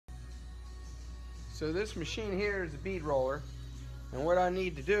So this machine here is a bead roller, and what I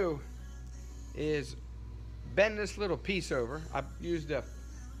need to do is bend this little piece over. I used a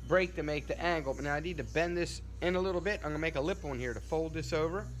brake to make the angle, but now I need to bend this in a little bit. I'm gonna make a lip on here to fold this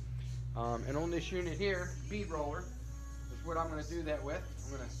over. And on this unit here, bead roller, is what I'm gonna do that with.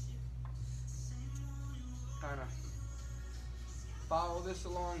 I'm gonna kind of follow this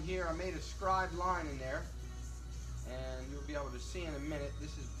along here. I made a scribed line in there, and you'll be able to see in a minute.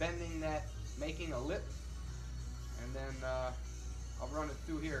 This is bending that, making a lip, and then I'll run it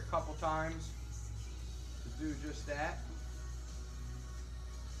through here a couple times to do just that.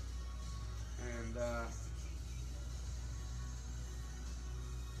 And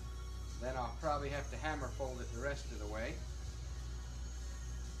then I'll probably have to hammer fold it the rest of the way.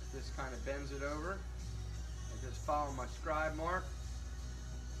 This kind of bends it over. I just follow my scribe mark.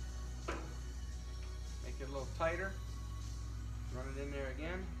 Make it a little tighter. Run it in there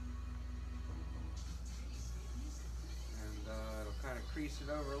again. And it'll kind of crease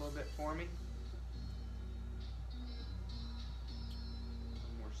it over a little bit for me.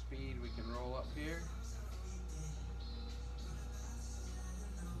 More speed, we can roll up here.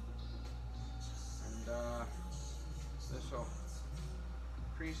 And this will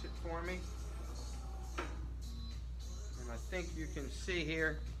crease it for me. And I think you can see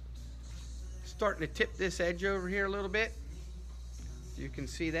here, starting to tip this edge over here a little bit. You can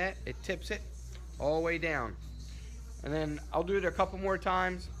see that, it tips it all the way down. And then I'll do it a couple more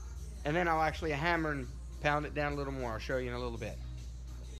times, and then I'll actually hammer and pound it down a little more. I'll show you in a little bit.